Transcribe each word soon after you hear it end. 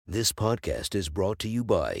This podcast is brought to you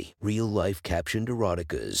by Real Life Captioned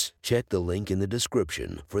Eroticas. Check the link in the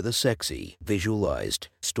description for the sexy, visualized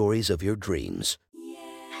stories of your dreams.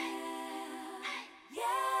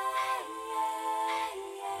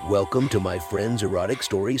 Welcome to my friend's Erotic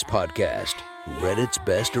Stories podcast, Reddit's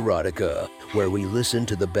Best Erotica, where we listen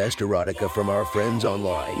to the best erotica from our friends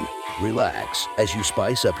online. Relax as you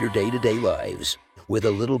spice up your day-to-day lives with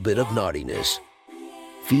a little bit of naughtiness.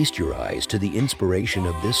 Feast your eyes to the inspiration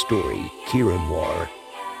of this story, Kieran War.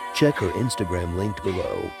 Check her Instagram linked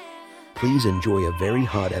below. Please enjoy a very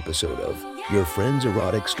hot episode of Your Friend's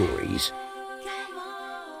Erotic Stories.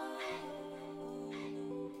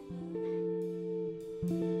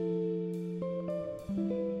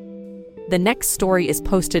 The next story is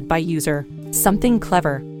posted by user Something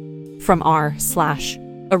Clever from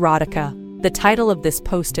r/erotica. The title of this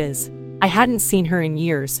post is, I hadn't seen her in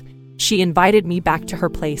years. She invited me back to her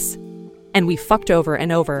place, and we fucked over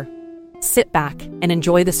and over. Sit back and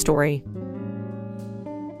enjoy the story.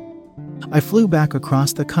 I flew back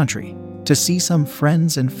across the country to see some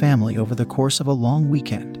friends and family over the course of a long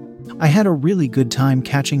weekend. I had a really good time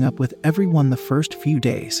catching up with everyone the first few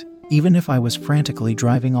days, even if I was frantically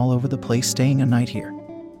driving all over the place staying a night here,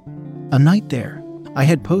 a night there. I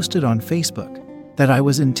had posted on Facebook that I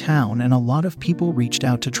was in town and a lot of people reached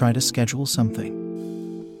out to try to schedule something.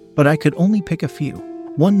 But I could only pick a few.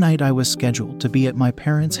 One night I was scheduled to be at my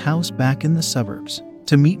parents' house back in the suburbs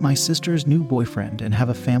to meet my sister's new boyfriend and have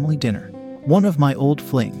a family dinner. One of my old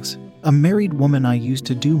flings, a married woman I used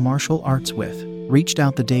to do martial arts with, reached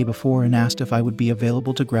out the day before and asked if I would be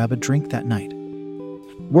available to grab a drink that night.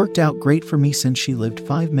 Worked out great for me since she lived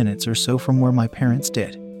 5 minutes or so from where my parents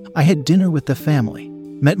did. I had dinner with the family,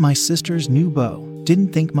 met my sister's new beau,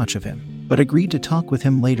 didn't think much of him, but agreed to talk with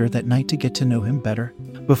him later that night to get to know him better.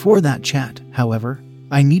 Before that chat, however,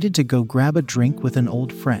 I needed to go grab a drink with an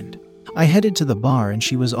old friend. I headed to the bar and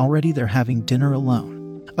she was already there having dinner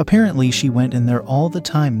alone. Apparently she went in there all the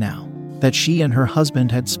time now that she and her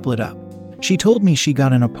husband had split up. She told me she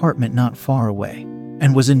got an apartment not far away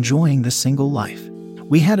and was enjoying the single life.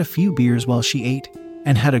 We had a few beers while she ate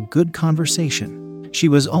and had a good conversation. She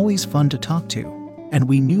was always fun to talk to, and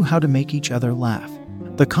we knew how to make each other laugh.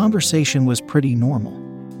 The conversation was pretty normal.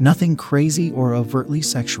 Nothing crazy or overtly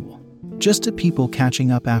sexual. Just two people catching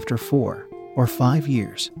up after 4 or 5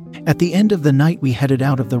 years. At the end of the night we headed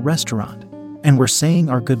out of the restaurant and were saying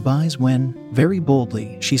our goodbyes when, very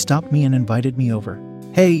boldly, she stopped me and invited me over.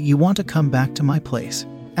 Hey, you want to come back to my place?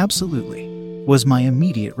 Absolutely, was my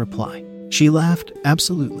immediate reply. She laughed,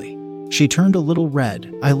 absolutely. She turned a little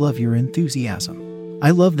red. I love your enthusiasm. I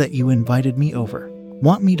love that you invited me over.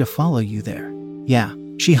 Want me to follow you there? Yeah.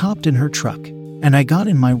 She hopped in her truck, and I got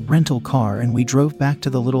in my rental car and we drove back to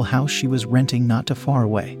the little house she was renting not too far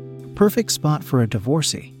away. Perfect spot for a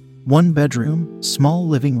divorcee. 1 bedroom, small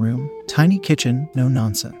living room, tiny kitchen, no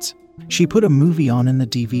nonsense. She put a movie on in the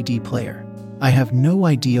DVD player. I have no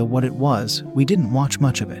idea what it was, we didn't watch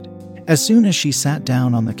much of it. As soon as she sat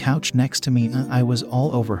down on the couch next to me, I was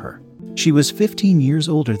all over her. She was 15 years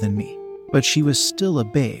older than me, but she was still a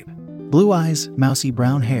babe. Blue eyes, mousy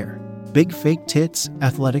brown hair, big fake tits,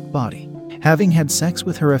 athletic body. Having had sex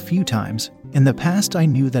with her a few times in the past, I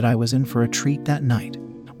knew that I was in for a treat that night.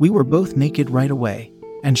 We were both naked right away,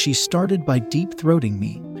 and she started by deep-throating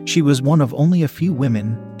me. She was one of only a few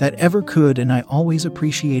women that ever could, and I always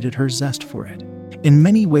appreciated her zest for it. In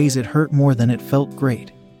many ways it hurt more than it felt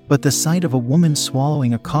great, but the sight of a woman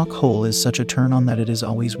swallowing a cock whole is such a turn on that it is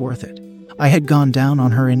always worth it. I had gone down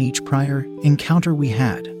on her in each prior encounter we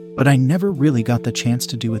had, but I never really got the chance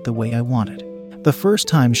to do it the way I wanted. The first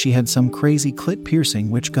time she had some crazy clit piercing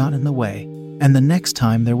which got in the way, and the next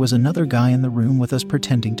time there was another guy in the room with us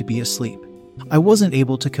pretending to be asleep. I wasn't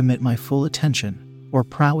able to commit my full attention or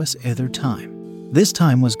prowess either time. This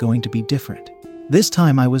time was going to be different. This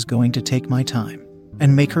time I was going to take my time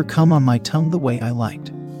and make her come on my tongue the way I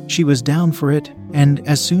liked. She was down for it, and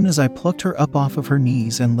as soon as I plucked her up off of her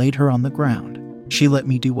knees and laid her on the ground, she let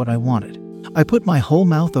me do what I wanted. I put my whole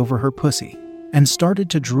mouth over her pussy and started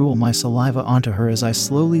to drool my saliva onto her as I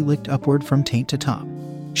slowly licked upward from taint to top.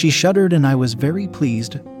 She shuddered and I was very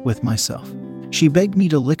pleased with myself. She begged me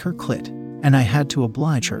to lick her clit, and I had to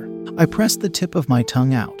oblige her. I pressed the tip of my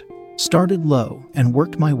tongue out, started low, and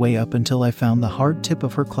worked my way up until I found the hard tip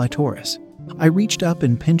of her clitoris. I reached up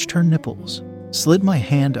and pinched her nipples, slid my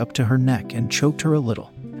hand up to her neck and choked her a little.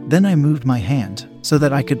 Then I moved my hand so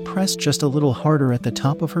that I could press just a little harder at the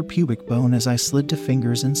top of her pubic bone as I slid 2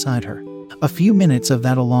 fingers inside her. A few minutes of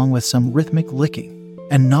that along with some rhythmic licking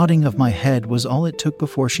and nodding of my head was all it took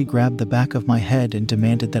before she grabbed the back of my head and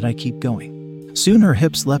demanded that I keep going. Soon her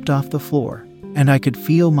hips leapt off the floor, and I could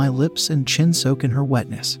feel my lips and chin soak in her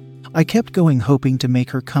wetness. I kept going, hoping to make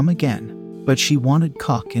her come again, but she wanted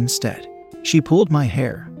cock instead. She pulled my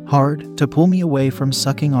hair hard to pull me away from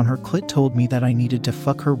sucking on her clit, told me that I needed to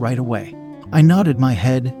fuck her right away. I nodded my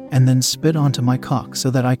head and then spit onto my cock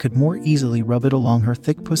so that I could more easily rub it along her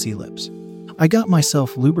thick pussy lips. I got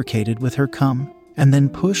myself lubricated with her cum and then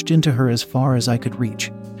pushed into her as far as I could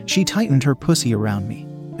reach. She tightened her pussy around me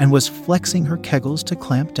and was flexing her kegels to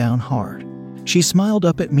clamp down hard. She smiled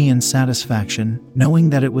up at me in satisfaction, knowing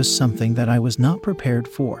that it was something that I was not prepared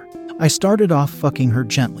for. I started off fucking her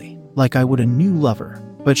gently, like I would a new lover,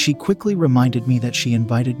 but she quickly reminded me that she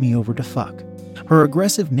invited me over to fuck. Her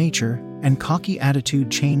aggressive nature and cocky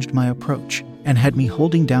attitude changed my approach and had me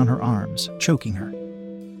holding down her arms, choking her,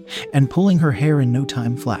 and pulling her hair in no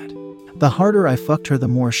time flat. The harder I fucked her, the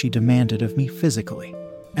more she demanded of me physically,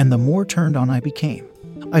 and the more turned on I became.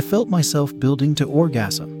 I felt myself building to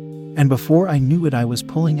orgasm, and before I knew it, I was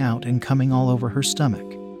pulling out and coming all over her stomach.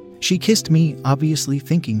 She kissed me, obviously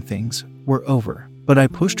thinking things were over, but I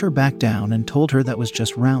pushed her back down and told her that was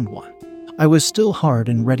just round one. I was still hard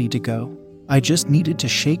and ready to go. I just needed to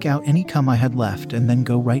shake out any cum I had left and then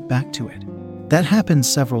go right back to it. That happened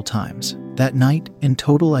several times. That night, in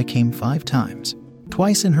total, I came 5 times.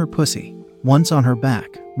 Twice in her pussy, once on her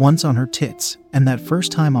back, once on her tits, and that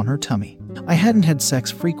first time on her tummy. I hadn't had sex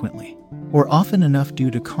frequently or often enough due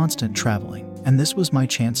to constant traveling, and this was my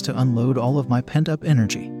chance to unload all of my pent-up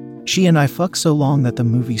energy. She and I fucked so long that the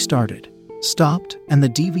movie started, stopped, and the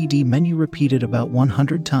DVD menu repeated about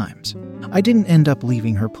 100 times. I didn't end up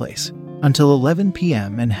leaving her place until 11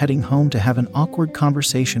 p.m. and heading home to have an awkward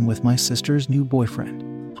conversation with my sister's new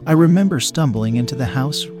boyfriend. I remember stumbling into the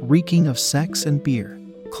house reeking of sex and beer,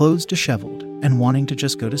 clothes disheveled, and wanting to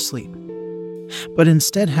just go to sleep. But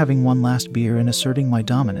instead having one last beer and asserting my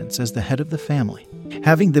dominance as the head of the family.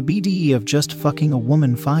 Having the BDE of just fucking a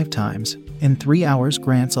woman 5 times in 3 hours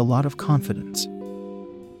grants a lot of confidence.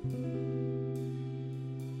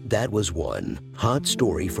 That was one hot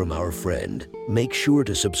story from our friend. Make sure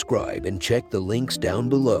to subscribe and check the links down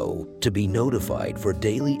below to be notified for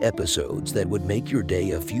daily episodes that would make your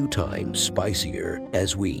day a few times spicier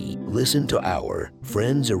as we listen to our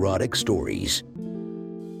friends' erotic stories.